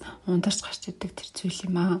хайраас ундарч гарч идэг тэр зүйл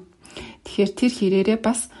юм аа. Тэгэхээр тэр хэрээрээ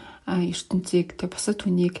бас ертөнцийг те бусад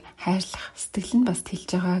хүнийг хайрлах сэтгэл нь бас тэлж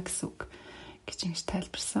байгаа гэсэн үг гэж ингэж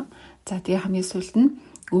тайлбарсан. За тэгээ хамгийн сүүлд нь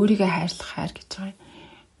өөрийгөө хайрлах хайр гэж байгаа юм.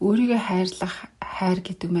 Өөрийгөө хайрлах хайр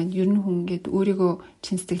гэдэг маань ер нь хүн ингээд өөрийгөө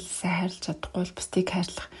чин сэтгэлээсээ хайрлах чадахгүй бол бусдыг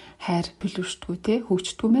хайрлах хайр бүлэвшдэггүй те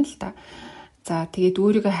хөгждөггүй мэн л та. За тэгээд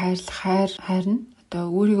өөрийгөө хайрлах хайр нь одоо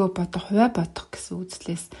өөрийгөө бодох, хуваа бодох гэсэн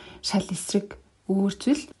үзлээс шал эсрэг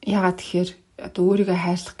үүрзүйл. Ягаад тэгэхээр одоо өөрийгөө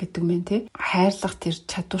хайрлах гэдэг мэн те хайрлах тэр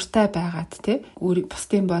чадвартай байгаад те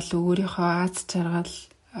бусдын болов өөрийнхөө аз жаргал,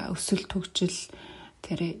 өсөл төгжил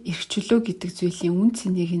тэр эрх чөлөө гэдэг зүйлийн үн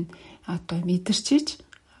цэнийг нь одоо мэдэрчиж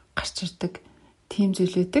гарч ирдэг тийм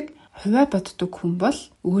зүйл үүдэг. Хуваа боддог хүн бол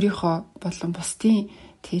өөрийнхөө болон бусдын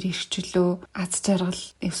тэр эрх чөлөө, аз жаргал,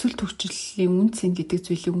 өсөл төгжлийн үн цэн гэдэг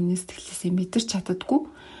зүйлийг үнэн сэтгэлээсээ мэдэрч чаддаггүй.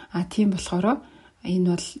 Тийм болохоор энэ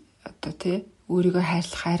бол одоо тий өөрийгөө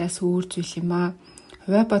хайрлах хайраас өөр зүйл юм аа.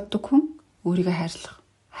 Хуваа боддог хүн өөрийгөө хайрлах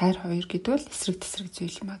хайр хоёр гэдэг бол эсрэг тесрэг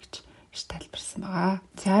зүйл юм аа гэж тайлбарсан байгаа.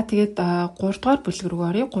 За тэгээд 3 дугаар бүлэг рүү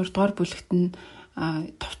оръё. 3 дугаар бүлэгт нь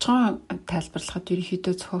товчхон тайлбарлахад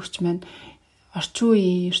ерөнхийдөө зохиогч маань орчин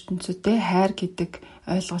үеийн ертөнцөдөө хайр гэдэг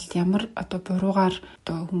ойлголт ямар одоо буруугаар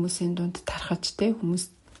одоо хүмүүсийн дунд тархаж те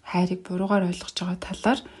хүмүүс хайрыг буруугаар ойлгож байгаа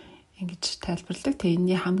талаар ингэж тайлбарладаг. Тэгээ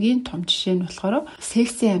энэний хамгийн том жишээ нь болохоор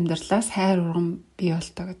сексийн амьдралаас хайр урган бий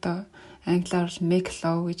болдог. Одоо англиар бол make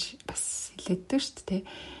love гэж бас хэлээддэг шүү дээ.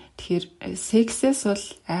 Тэгэхээр сексээс бол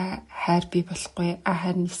хайр бий болохгүй.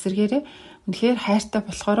 Харин эсэргээрээ үнэхээр хайртай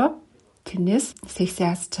болохоор тэрнээс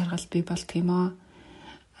сексийн аз жаргал бий болдго юм аа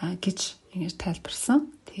гэж ингэж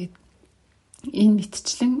тайлбарсан. Тэгээд энэ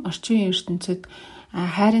мэтчлэн орчин үеийн ертөнцид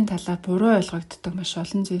хайрын талаар буруу ойлгогддог маш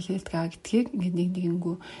олон зүйл байдаг гэдгийг нэг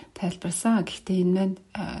нэгэнгүү тайлбарсан. Гэхдээ энэ маань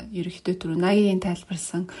ерөнхийдөө түрүү 80-ийн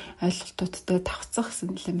тайлбарсан ойлголтуудтай давцах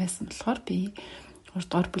гэсэн юм байсан болохоор би 3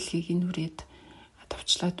 дугаар бүлгийг энэ үрээд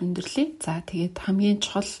товчлоод өндөрлөе. За тэгээд хамгийн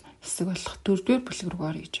чухал хэсэг болох 4-р бүлэг рүү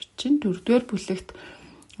орё гэж бодож байна. 4-р бүлэгт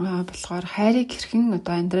болохоор хайрыг хэрхэн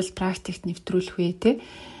одоо амьдрал практикт нэвтрүүлэх вэ те?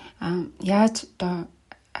 Яаж одоо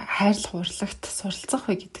хайрлах урлагт суралцах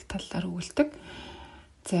вэ гэдэг талаар өгүүлдэг.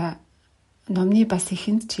 За номны бас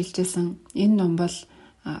ихэнд хэлжсэн энэ ном бол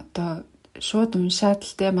одоо шууд уншаад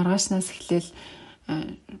л те маргаашнаас эхлээл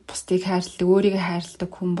бусдыг хайрладаг, өөрийгөө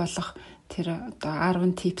хайрладаг хүн болох тэр одоо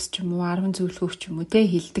 10 tips ч юм уу 10 зөвлөгөөх ч юм уу те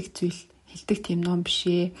хэлдэг тийм ном биш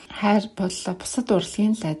ээ. Хайр бол бусад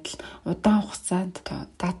урлагийн л адил удаан хугацаанд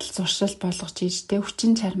дадал зуршил болгож ийж те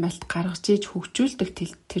хүчин чармайлт гаргаж ийж хөгжүүлдэг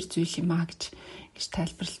тэр зүйл юм а гэж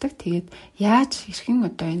тайлбарладаг. Тэгээд яаж хэрхэн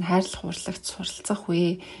одоо энэ хайрлах урлагт суралцах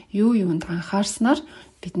вэ? Юунд анхаарснаар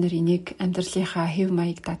бид нэр энийг амьдралынхаа хэв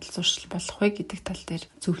маяг дадал зуршил болох вэ гэдэг тал дээр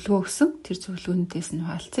зөвлөгөө өгсөн. Тэр зөвлөгөөнүүдээс нь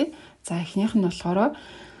хаалцъя. За эхнийх нь болохоор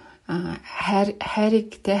хайрыг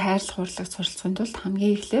тэ хайрлах урлагт суралцахын тулд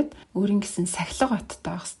хамгийн эхлээд өөрийн гэсэн сахилга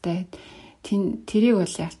баттай байх хэрэгтэй. Тэрийг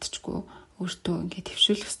бол ялцчгүй өөртөө ингээд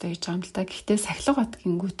төвшүүлэх хэрэгтэй гэж байгаа юм л да. Гэхдээ сахилга бат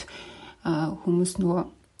гингүүт хүмүүс нөгөө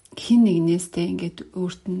хин нэгнээстэй ингээд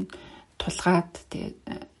өөрт нь тулгаад тэгээд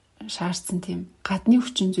шаардсан тийм гадны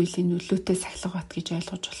хүчин зүйлийн нөлөөтэй сахилга бат гэж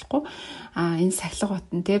ойлгож болохгүй. Энэ сахилга бат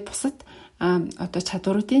нь тэгээд бусад одоо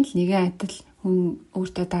чадваруудын л нэгэн адил хүн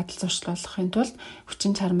өөртөө дадал зуршлуулахын тулд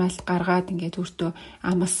хүчин чармайлт гаргаад ингээд өөртөө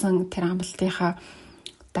амлсан тэр амлалтынхаа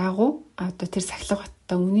дагуу одоо тэр сахилга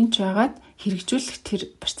баттай үнэнч байгаад хэрэгжүүлэх тэр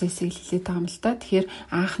процессыг хэлээд байгаа юм л да. Тэгэхээр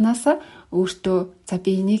анханасаа өөртөө за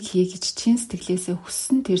би энийг хий гэж чин сэтгэлээсээ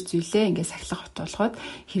хүссэн тэр зүйлээ ингээд сахилга бат болгоод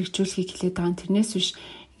хэрэгжүүлэхийг хэлээд байгаа. Тэрнээс биш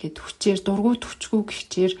ингээд хүчээр дургуй төвчгүй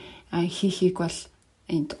гихчээр хийхийг бол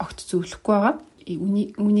энд огт зөвлөхгүй байгаа.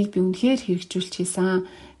 Үнийг би үнэхээр хэрэгжүүлж хийсэн.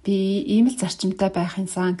 Би ийм л зарчимтай байх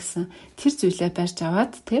юмсан гэсэн тэр зүйлээ барьж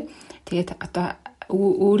аваад тэгээд одоо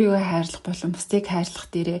өөрийгөө хайрлах болон бусдыг хайрлах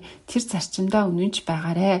дээрээ тэр зарчимдаа үнэнч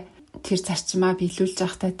байгаарэ. Тэр зарчмаа биелүүлж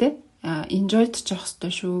явахдаа enjoyд ч явах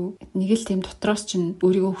хэрэгтэй шүү. Нэг л тийм дотроос чинь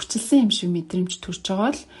өөрийгөө хүчилсэн юм шиг мэдрэмж төрж байгаа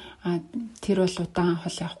бол тэр бол удаан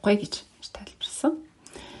хол явахгүй гэж тайлбарсан.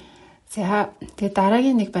 За тэгээд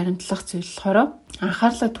дараагийн нэг баримтлах зүйл болохоор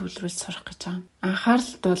анхаарлаа төвлөрүүлж сурах гэж байгаа.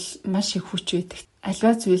 Анхаарлалд бол маш их хүч байдаг.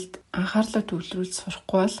 Альва зүйлд анхаарлаа төвлөрүүлж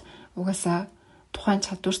сурахгүй бол угаасаа тухайн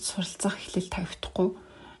чадварт суралцах эхлэл тавигдахгүй.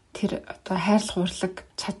 Тэр одоо хайрлах урлаг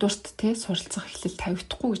чадварт суралцах эхлэл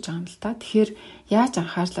тавигдахгүй гэж байгаа юм л да. Тэгэхээр яаж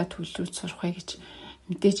анхаарлаа төвлөрүүлж сурах вэ гэж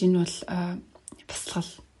мэдээж энэ бол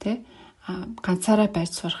бясалгал ганцаараа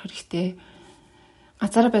байж сурах хэрэгтэй.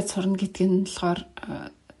 Ганцаараа байж сурна гэдэг нь болохоор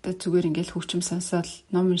одоо зүгээр ингээл хөгжим сонсоод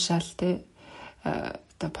ном уншаал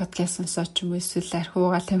одоо подкаст сонсоод ч юм уу эсвэл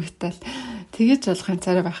архиугаа тамхитал тэгэж бол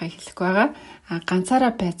ганцаараа байхыг хэлэхгүй байгаа.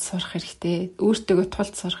 Ганцаараа байж сурах хэрэгтэй. Өөртөөгөө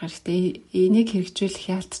тулд сурах хэрэгтэй. Энийг хэрэгжүүлэх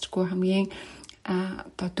яалтчгүй хамгийн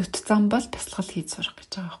одоо дөт зам бол бясалгал хийж сурах гэж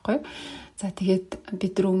байгаа байхгүй юу? За тэгээд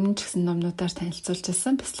бид нар өмнө ч гэсэн номнуудаар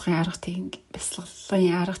танилцуулжсэн бясалгалын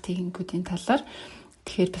арга техникүүдийн талаар.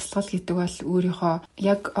 Тэгэхээр бясалгал гэдэг бол өөрийнхөө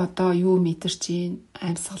яг одоо юу мэдэрч ийн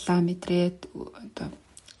амьсгалаа мэдрээд одоо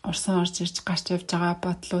орсон орж ирж гарч явж байгаа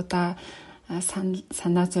бодлуудаа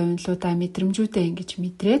санаа зовнилуудаа мэдрэмжүүдээ ингэж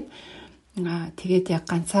мэдрээд тэгээд яг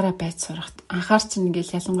ганцаараа байж сурах. Анхаар чинь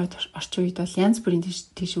ингээл ялангуяа орчин үед бол янз бүрийн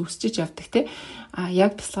тийш өсөж явдаг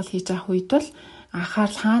яг бясалгал хийж авах үед бол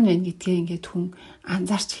анхаарал хаана байна гэдгээ ингээд хүн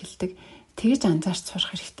анзаарч хэлдэг. Тэгэж анзаарч сурах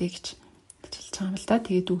хэрэгтэй гэж хэлж байгаа юм л да.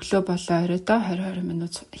 Тэгээд өглөө болоо оройдоо 20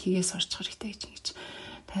 минут хийгээ сурчих хэрэгтэй гэж ингэж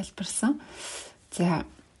тайлбарсан. За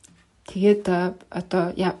тэгээд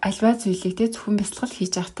одоо альва зүйлийг зөвхөн бясалгал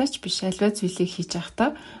хийж явахдаа ч биш, альва зүйлийг хийж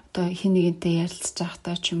явахдаа одоо хин нэгэнтэй ярилцж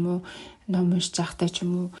явахдаа ч юм уу, ном уншиж явахдаа ч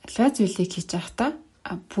юм уу, альва зүйлийг хийж явахдаа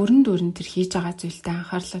бүрэн дүүрэн тэр хийж байгаа зүйлдээ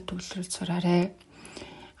анхаарлаа төвлөрүүлж сураарай.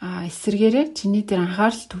 Эсвэргээрээ чиний тэр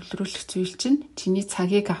анхаарал төвлөрүүлэх зүйл чинь чиний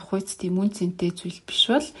цагийг авах үед тийм үн цэнтэй зүйл биш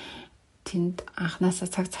бол тэнд анханасаа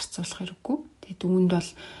цаг зарцуулах хэрэггүй. Тэгээд үүнд бол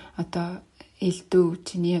одоо элдв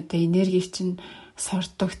чиний одоо энерги чинь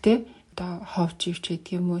сордог одоо ховж ивч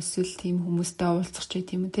гэдэг юм уу, эсвэл тийм хүмүүстэй уулзах ч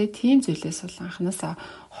гэдэг юм уу тийм зүйлээс бол анханасаа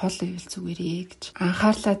хол ивэл зүгээрээ гэж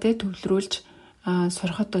анхаарлаа төвлөрүүлж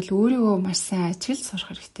сурахад бол өөрийгөө маш сайн ажиглаж сурах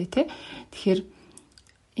хэрэгтэй тий. Тэгэхээр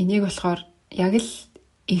энийг болохоор яг л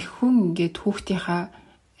их хүн ингээд хүүхдийнхаа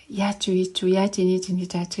яаж энийг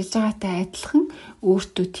гэж ажиглаж байгаатай адилхан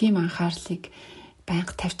өөртөө тийм анхаарлыг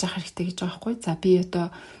байнга тавьж авах хэрэгтэй гэж байгаа байхгүй. За би одоо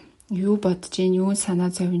юу бодож гин, юу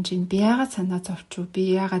санаа зовж гин, би яагаад санаа зовчих вэ? Би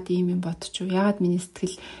яагаад ийм юм бодож вэ? Яагаад миний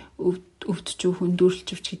сэтгэл өвдөж үү, хүндүрлж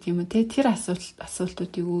гэдэг юм уу те? Тэр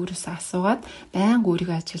асуултуудыг өөрөөсөө асуугаад байнга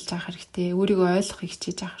өөрийгөө ажиглаж авах хэрэгтэй. Өөрийгөө ойлгохыг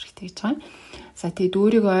хичээж авах хэрэгтэй гэж байгаа юм. За тэгэд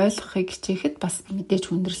өөрийгөө ойлгохыг хичээхэд бас мэдээж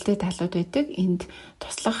хүндрэлтэй талууд байдаг. Энд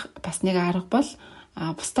туслах бас нэг арга бол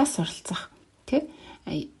бусдаас суралцах тий.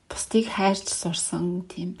 Бусдыг хайрч сурсан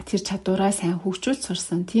тийм тэр чадвараа сайн хөгжүүлж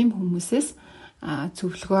сурсан тийм хүмүүсээс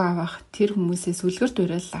зөвлөгөө авах, тэр хүмүүсээс үлгэр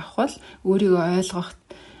дуурайл авах бол өөрийгөө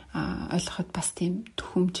ойлгоход бас тийм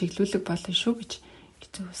түхэм чиглүүлэг болно шүү гэж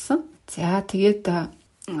үзсэн. За тэгээд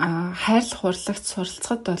хайрлах урлагт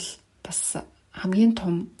суралцахад бол бас хамгийн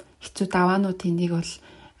том хэцүү даваануудын нэг бол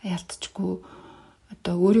ялцчгүй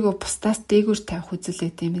одоо өөрийгөө бусдаас дээгүүр тавих үзэл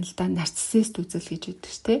гэдэг юм л да, нарциссист үзэл гэж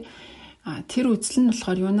үүдэг ч тэр үзэл нь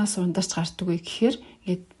болохоор юунаас ундарч гардаг вэ гэхээр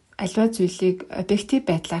ингээд альва зүйлийг объектив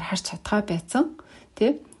байдлаар харж чадгаа байсан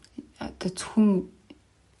тий одоо зөвхөн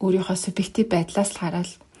өөрийнхөө субъектив байдлаас л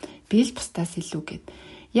хараад би л бусдаас илүү гэд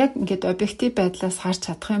яг ингээд объектив байдлаас харж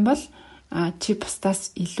чадах юм бол чи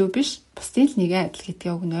бусдаас илүү биш, бусдын л нэгэн адил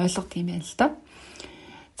гэдгийг үг нь ойлгох юм байна л да.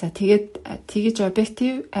 За тэгээд тэгж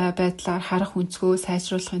объектив байдлаар харах өнцгөө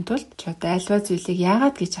сайжруулахын тулд ч одоо альва зүйлийг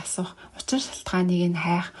яагаад гэж асуух, учир шалтгааныг нь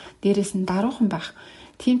хайх, дээрээс нь даруухан байх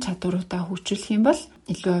тийм чадваруудаа хөгжүүлэх юм бол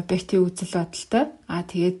илүү объектив үзэл бодолтой.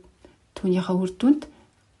 Тэгээд түүнийхээ үр дүнд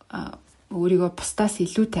өөрийгөө бусдаас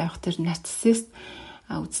илүү тавих тэр нарциссист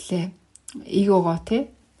үзлээ эгогоо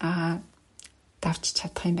давж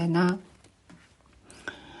чадах юм байна.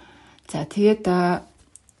 За тэгээд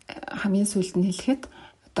хамгийн сүүлд нь хэлэхэд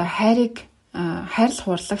одоо хайрлах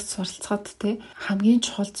урлагт суралцахад хамгийн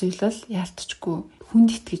чухал зүйл бол яалтчгүй хүнд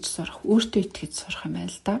итгэж сурах, өөртөө итгэж сурах юм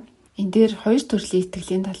байна л да. Энэ дээр хоёр төрлийн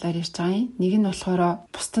итгэлийн талаар ярьж байгаа юм. Нэг нь болохоор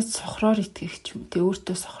бусдад сохроор итгэх ч юм,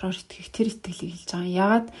 өөртөө сохроор итгэх тэр итгэлийг хэлж байгаа.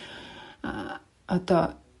 Яагаад одоо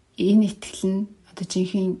энэ итгэл нь одоо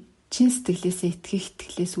жинхэнэ чин сэтгэлээсээ итгэх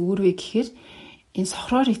итгэлээс өөрвэ гэхээр энэ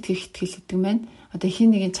сохроор итгэх итгэл гэдэг маань одоо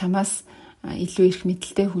хин нэгэн чамаас илүү их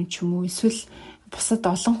мэдлэлтэй хүн ч юм уу эсвэл бусад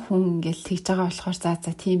олон хүн ингээл тэгж байгаа болохоор за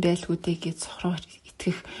тийм байлгүй дээ гэж сохроор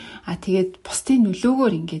итгэх. Тэгээд бусдын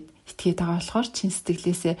нөлөөгөөр ингээд итгээд байгаа болохоор чин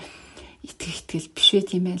сэтгэлээсээ итгэх итгэл биш вэ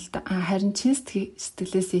тийм ээ л да. Харин чин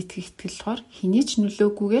сэтгэлээсээ итгэх итгэл болохоор хэний ч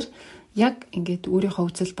нөлөөгүйгээр яг ингээд өөрийнхөө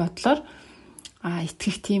үзэл бодлоор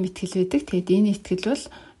итгэх тийм итгэл байдаг. Тэгээд энэ итгэл бол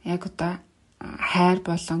яг одоо хайр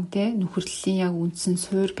болон нөхөрлөлийн яг үндсэн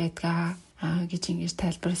суурь байдгаа гэж ингэж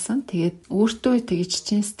тайлбарласан. Тэгээд өөртөө тэгж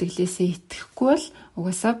чин сэтгэлээсээ итгэхгүй бол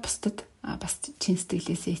угаасаа бусдад бас чин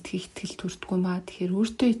сэтгэлээсээ итгэх итгэл төрдгөө маа. Тэгэхээр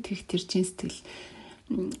өөртөө итгэх тэр чин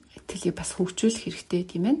итгэлийг бас хөгжүүлэх хэрэгтэй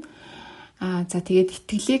тийм ээ. За тэгээд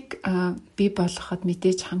итгэлийг бий болгоход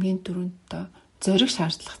мэдээж хамгийн түрүүнд зориг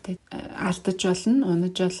шаардлагатай. Алдаж болно,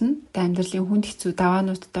 унаж болно, амьдралын хүнд хэцүү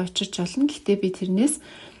даваануудтай учирч болно. Гэхдээ би тэрнээс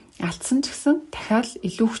алдсан ч гэсэн дахиад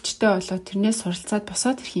илүү хүчтэй болоод тэрнээс суралцаад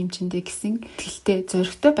босоод ирэх хэмжиндээ гэсэн итгэлтэй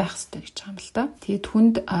зоригтой байх хэрэгтэй гэж байгаа юм л да. Тэгээд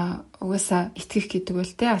хүнд угаасаа итгэх гэдэг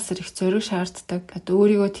бол асар их зориг шаарддаг. Одоо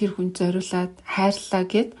өөрийгөө тэр хүнд зориулаад хайрлаа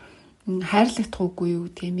гэд хайрлагдах уугүй юу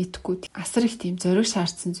гэдгийг мэдхгүй асар их тийм зориг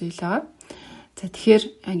шаардсан зүйл байгаа. За тэгэхээр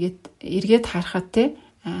ингээд эргээд харахад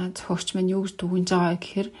зохиогч маань юу гэж дүгнж байгаа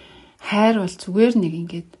гэхээр хайр бол зүгээр нэг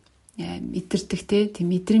ингээд мэдэрдэг тийм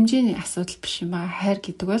мэдрэмжийн асуудал биш юм аа. Хайр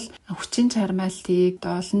гэдэг бол хүчин чармаалтыг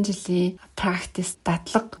олон жилийн практис,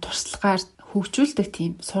 дадлаг, туршлагаар хөгжүүлдэг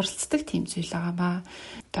тийм, суралцдаг тийм зүйл байгаамаа.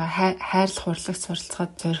 Одоо хайрлах урлагт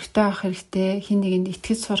суралцахад зоригтой авах хэрэгтэй, хин нэгэнд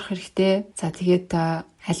итгэж сурах хэрэгтэй. За тэгээд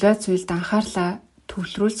аливаа зүйлд анхаарлаа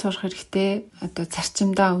төвлөрүүл сурах хэрэгтэй. Одоо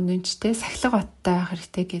зарчимдаа үнэнчтэй, сахилга баттай байх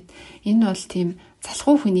хэрэгтэй гэд. Энэ бол тийм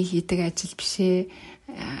залхуу хүний хийдэг ажил биш ээ.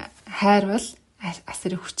 Хайр бол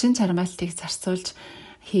асар хүчин чармаалтыг зарцуулж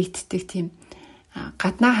хийгддэг тийм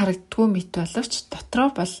гаднаа харагддгүй мэт боловч дотроо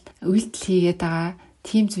бол үйлдэл хийгээд байгаа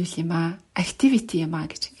тийм зүйл юм аа, activity юм аа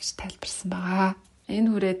гэж тайлбарсан байгаа. Энэ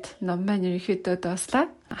хүрээд ном маань ерөнхийдөө дуслаа.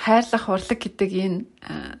 Хайрлах урлаг гэдэг энэ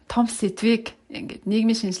том сэдвийг ингээд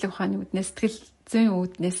нийгмийн шинжлэх ухааны үүднээс сэтгэл зүйн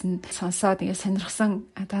үүднээс нь сонсоод ингээд сонирхсан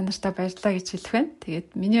та нартай баярлалаа гэж хэлэх байна. Тэгээд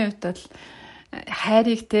миний хувьд бол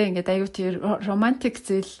хайрыг те ингээд аюу тийм романтик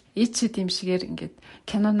зүйл ичид юм шигээр ингээд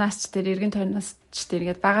кинонаас ч тэр эргэн тойрноос ч тэр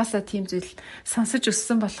ингээд багасаа тийм зүйл сонсож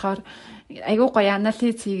өссөн болохоор аюу гоё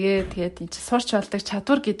анализ хийгээд тэгээд энэ сурч болдог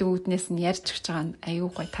чадвар гэдэг үүднээс нь ярьж өгч байгаа нь аюу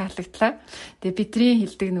гоё таалагдлаа. Тэгээд бидний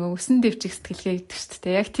хэлдэг нөгөө өсөн дэвчих сэтгэлгээ гэдэг шүү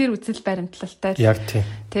дээ. Яг тэр үзэл баримтлалтай яг тийм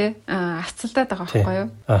тий хацалдаад байгаа байхгүй юу?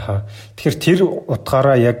 Аха. Тэгэхээр тэр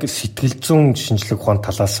утгаараа яг сэтгэл зүйн шинжлэх ухааны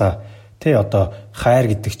талаасаа тий одоо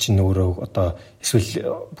хайр гэдэг чинь өөрөө одоо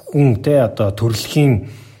эсвэл хүн тий одоо төрөлхийн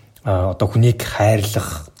одоо хүнийг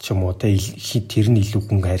хайрлах ч юм уу тий тэр нь илүү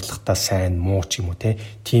хүн хайрлахтаа сайн муу ч юм уу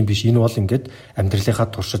тийм биш. Энэ бол ингээд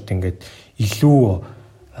амьдралынхаа туршид ингээд илүү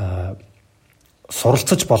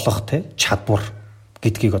суралцаж болох тий чадвар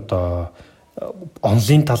гэдгийг одоо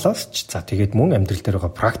онлайн талаас ч за тэгээд мөн амьдрал дээр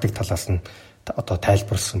байгаа практик талаас нь одоо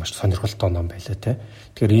тайлбарласан маш сонирхолтой ном байлаа тий.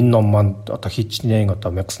 Тэгэхээр энэ ном маань одоо хичнээн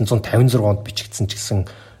одоо 1956 онд бичигдсэн ч гэсэн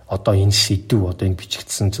одоо энэ сэдв одоо энэ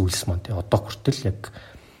бичигдсэн зүйлс маань тий одоо хүртэл яг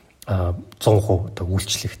 100% одоо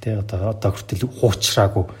үйлчлэх тий одоо хүртэл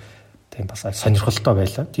хуучраагүй тийм бас сонирхолтой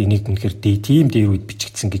байлаа. Энийг үнэхээр тийм дээр үед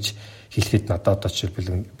бичигдсэн гэж хэлэхэд надад одоо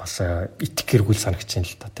жишээлбэл бас итгэхэргүй санагч юм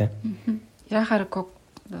л та тий. Яхааргүй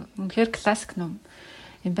үнэхээр классик ном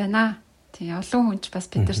юм байна. Тийм олон хүнч бас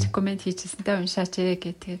бид нар документ хийжсэнтэй уншаач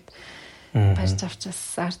гэдэг барьж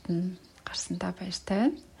авчаас арт нь гарсантаа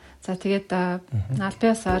баяртай байна. За тэгээд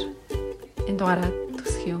албаасаар энэ дугаараа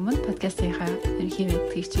төгсөх юм өмнө подкастынхаа ерөнхий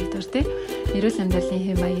мэдээллийг чиг дуртай. Эрүүл амьдралын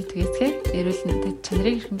хэм маяг түгээцгээ эрүүл мэндэд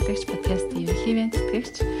чанарыг хэмжүүлэгч подкастын ерөнхий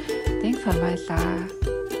мэдээллэгч Дэнг Фарвайлаа.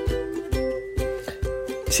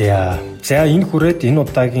 За энэ хүрээд энэ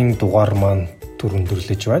удаагийн дугаар маань түр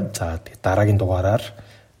өндөрлөж байна. За тэгээд дараагийн дугаараар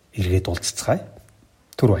эргээд уулзцгаая.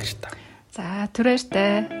 Түр баярлалаа. За түр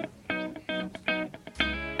баяртай.